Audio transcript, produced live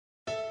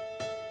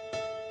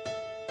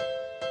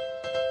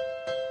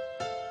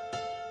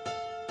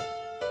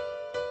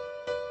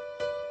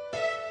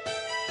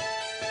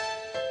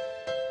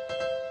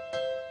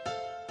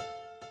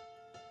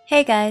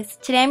Hey guys,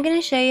 today I'm going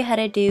to show you how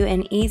to do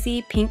an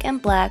easy pink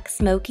and black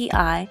smoky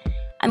eye.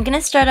 I'm going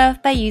to start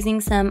off by using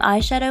some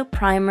eyeshadow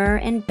primer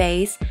and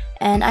base,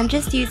 and I'm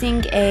just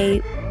using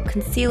a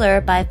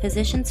concealer by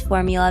Physicians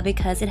Formula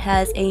because it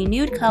has a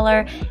nude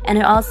color and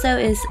it also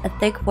is a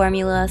thick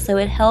formula, so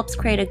it helps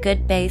create a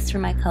good base for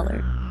my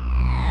color.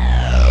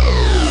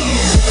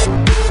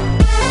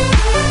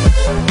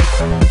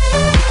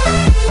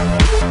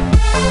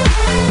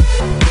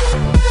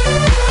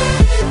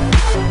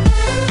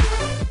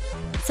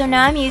 So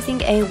now I'm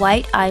using a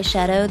white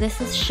eyeshadow.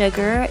 This is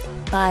Sugar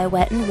by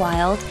Wet n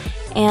Wild,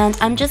 and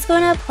I'm just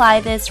going to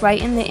apply this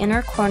right in the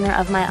inner corner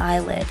of my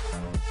eyelid.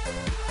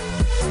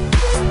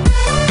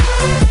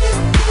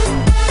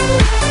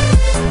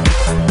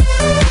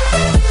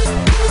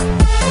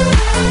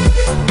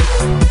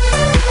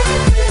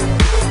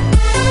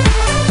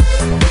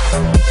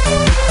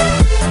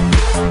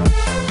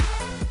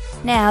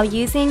 Now,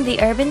 using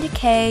the Urban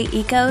Decay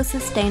Eco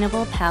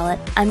Sustainable palette,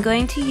 I'm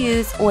going to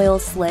use Oil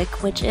Slick,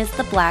 which is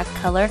the black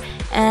color,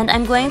 and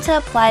I'm going to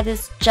apply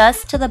this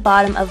just to the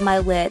bottom of my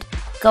lid,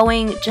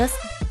 going just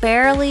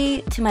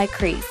barely to my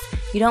crease.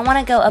 You don't want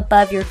to go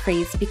above your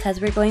crease because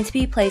we're going to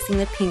be placing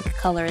the pink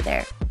color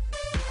there.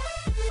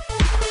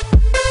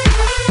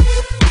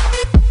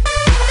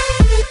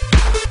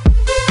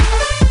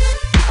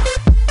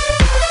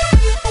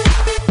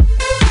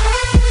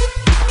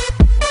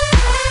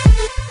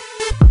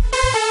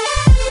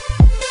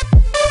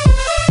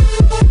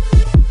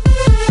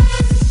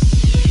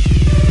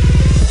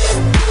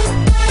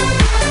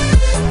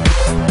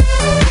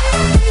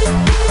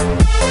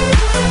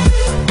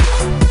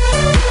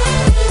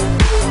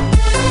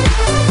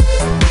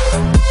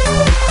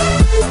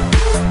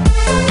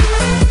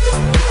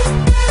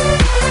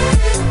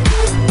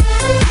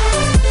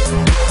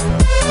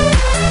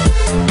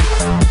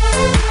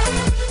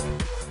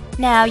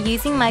 Now,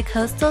 using my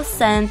Coastal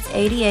Scents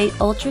 88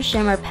 Ultra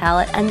Shimmer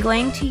palette, I'm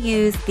going to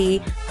use the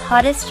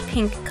hottest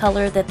pink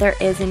color that there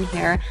is in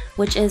here,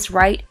 which is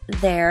right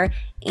there,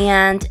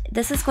 and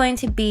this is going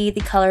to be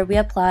the color we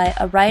apply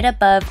right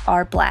above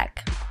our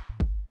black.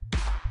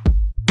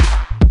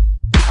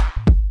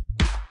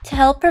 To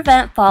help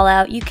prevent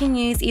fallout, you can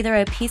use either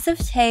a piece of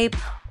tape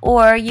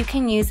or you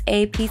can use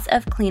a piece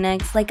of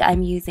Kleenex like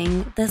I'm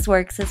using. This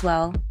works as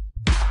well.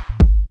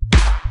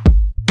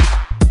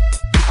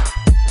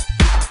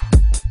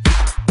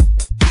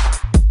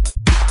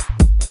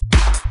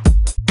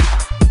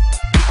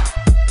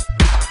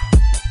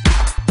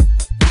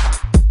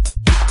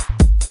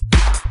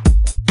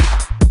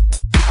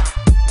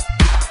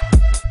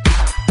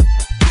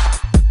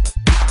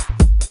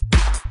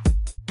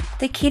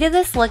 The key to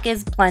this look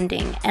is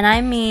blending, and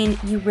I mean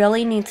you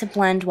really need to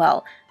blend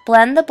well.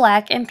 Blend the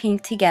black and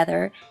pink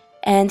together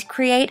and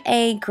create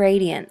a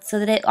gradient so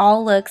that it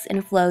all looks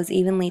and flows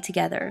evenly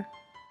together.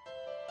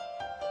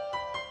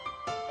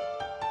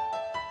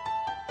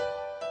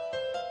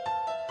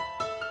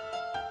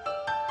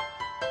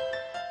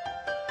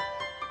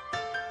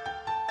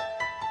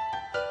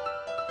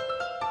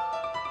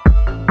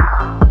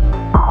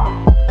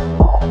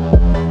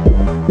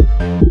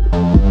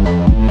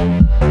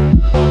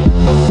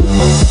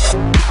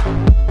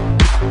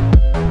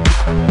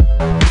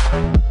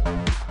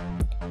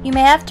 You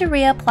may have to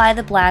reapply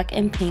the black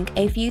and pink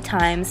a few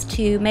times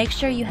to make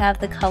sure you have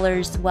the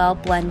colors well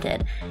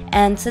blended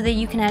and so that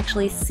you can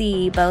actually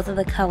see both of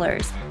the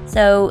colors.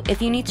 So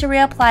if you need to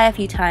reapply a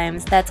few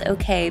times, that's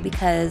okay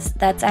because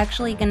that's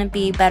actually going to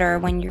be better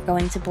when you're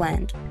going to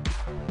blend.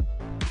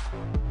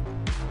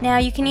 Now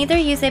you can either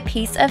use a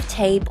piece of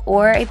tape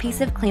or a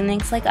piece of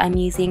Kleenex like I'm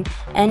using,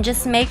 and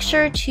just make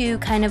sure to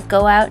kind of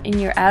go out in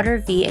your outer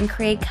V and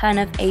create kind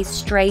of a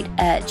straight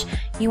edge.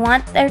 You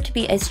want there to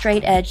be a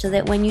straight edge so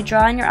that when you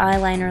draw on your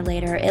eyeliner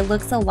later, it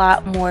looks a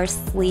lot more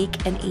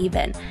sleek and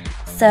even.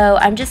 So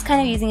I'm just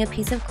kind of using a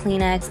piece of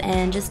Kleenex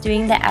and just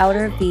doing the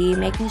outer V,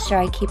 making sure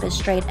I keep a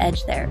straight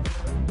edge there.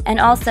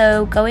 And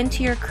also go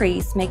into your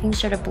crease, making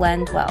sure to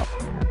blend well.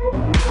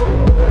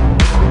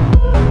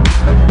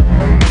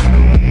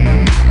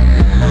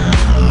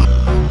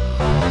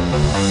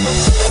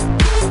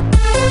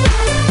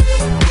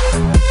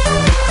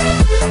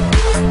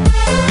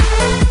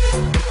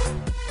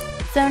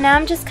 So now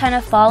I'm just kind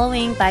of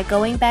following by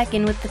going back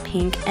in with the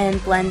pink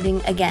and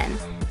blending again.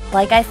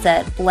 Like I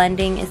said,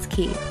 blending is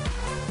key.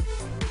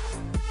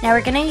 Now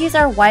we're going to use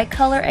our white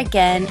color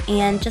again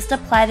and just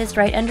apply this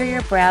right under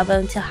your brow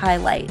bone to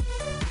highlight.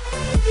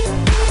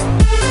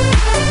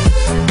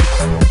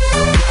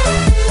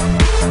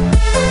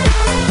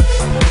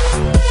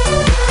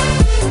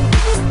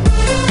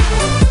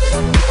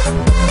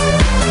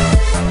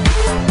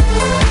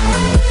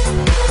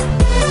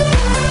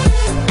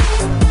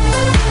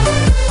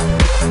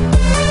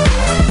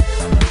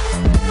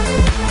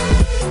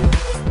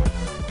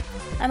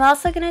 I'm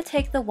also going to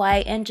take the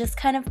white and just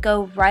kind of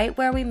go right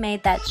where we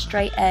made that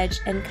straight edge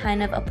and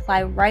kind of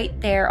apply right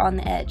there on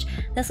the edge.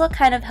 This will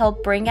kind of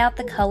help bring out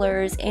the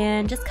colors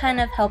and just kind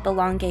of help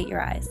elongate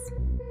your eyes.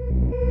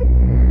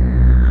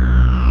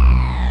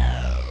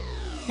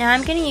 Now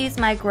I'm going to use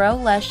my Grow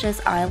Luscious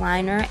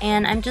eyeliner,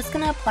 and I'm just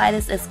going to apply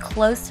this as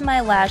close to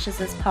my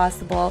lashes as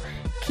possible,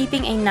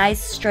 keeping a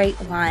nice straight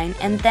line,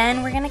 and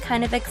then we're going to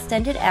kind of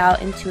extend it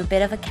out into a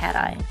bit of a cat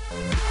eye.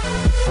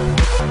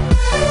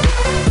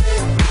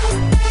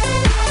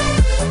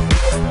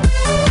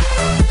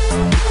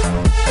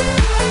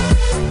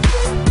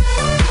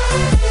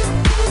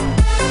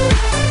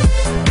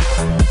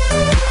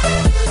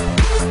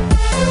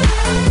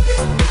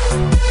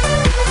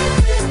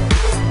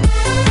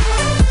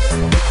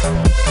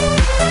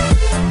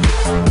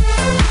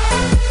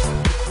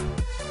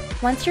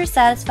 Once you're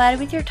satisfied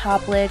with your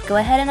top lid, go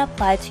ahead and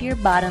apply to your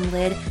bottom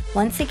lid,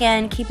 once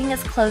again keeping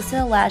as close to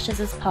the lashes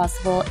as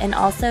possible and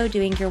also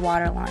doing your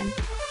waterline.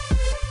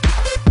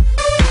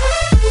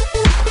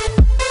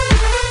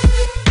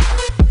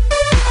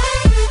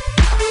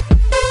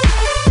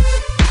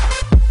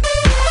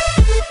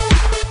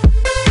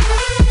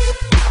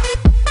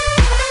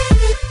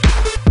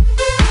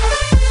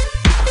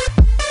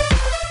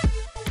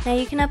 Now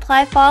you can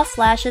apply false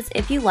lashes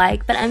if you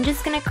like, but I'm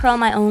just going to curl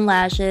my own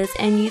lashes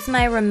and use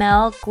my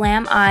Rimmel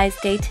Glam Eyes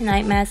Day to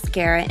Night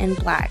Mascara in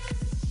black.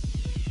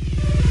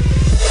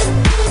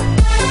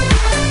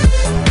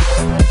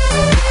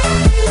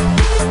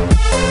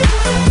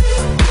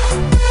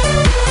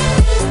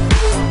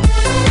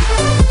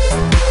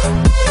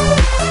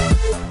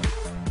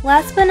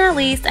 Last but not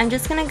least, I'm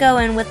just going to go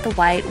in with the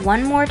white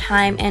one more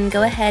time and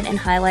go ahead and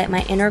highlight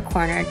my inner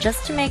corner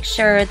just to make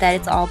sure that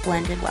it's all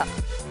blended well.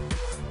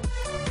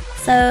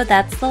 So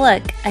that's the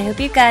look. I hope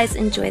you guys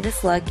enjoy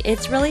this look.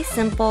 It's really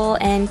simple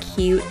and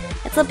cute.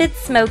 It's a bit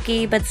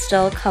smoky but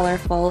still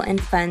colorful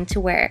and fun to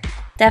wear.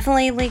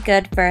 Definitely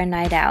good for a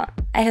night out.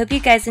 I hope you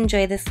guys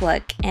enjoy this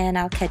look, and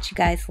I'll catch you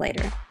guys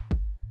later.